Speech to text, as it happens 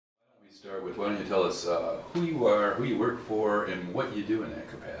Start with, why don't you tell us who you are, who you work for, and what you do in that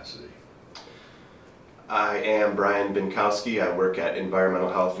capacity? I am Bienkowski. I work at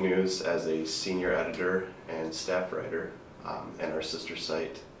Environmental Health News as a senior editor and staff writer, and our sister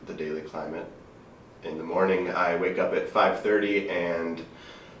site, The Daily Climate. In the morning, I wake up at 5:30 and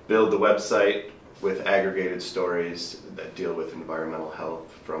build the website with aggregated stories that deal with environmental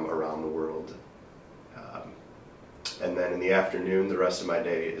health from around the world. And then in the afternoon, the rest of my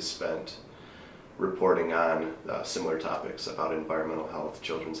day is spent reporting on similar topics about environmental health,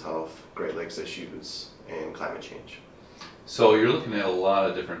 children's health, Great Lakes issues, and climate change. So you're looking at a lot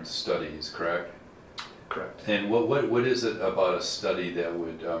of different studies, correct? Correct. And what is it about a study that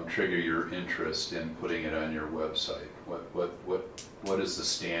would trigger your interest in putting it on your website? What is the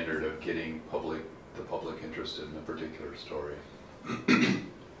standard of getting the public interested in a particular story?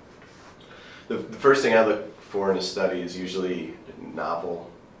 The first thing I look for in a study is usually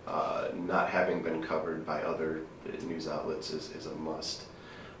novel. Not having been covered by other news outlets is a must.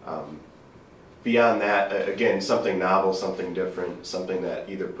 Beyond that, again, something novel, something different, something that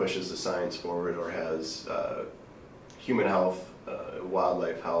either pushes the science forward or has human health,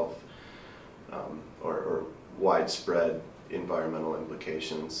 wildlife health, or widespread environmental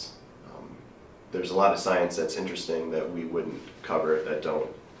implications. There's a lot of science that's interesting that we wouldn't cover, that don't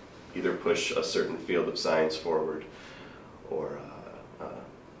either push a certain field of science forward or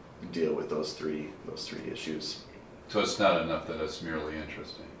deal with those three issues. So it's not enough that it's merely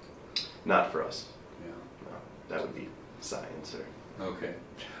interesting? Not for us. Yeah. No, that would be science. Or okay.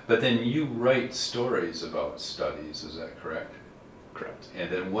 But then you write stories about studies, is that correct? Correct. And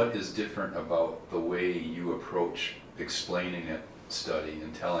then what is different about the way you approach explaining a study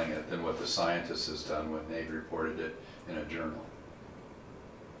and telling it than what the scientist has done when they've reported it in a journal?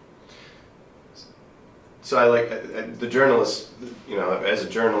 So I like the journalist, you know, as a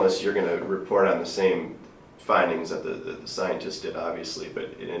journalist you're going to report on the same findings that the scientist did, obviously,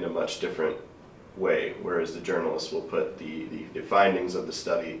 but in a much different way, whereas the journalist will put the findings of the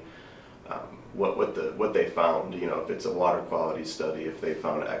study, what they found, you know, if it's a water quality study, if they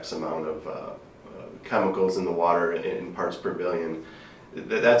found X amount of chemicals in the water in parts per billion,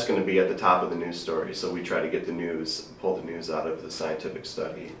 that's going to be at the top of the news story. So we try to get the news, pull the news out of the scientific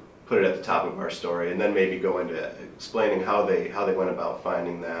study, put it at the top of our story, and then maybe go into explaining how they went about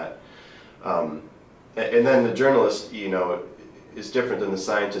finding that. And then the journalist, you know, is different than the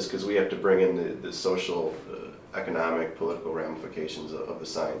scientist because we have to bring in the social, economic, political ramifications of the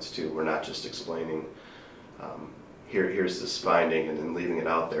science too. We're not just explaining, here's this finding and then leaving it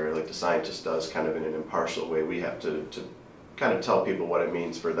out there like the scientist does, kind of in an impartial way. We have to kind of tell people what it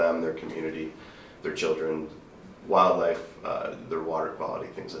means for them, their community, their children, wildlife, their water quality,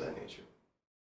 things of that nature.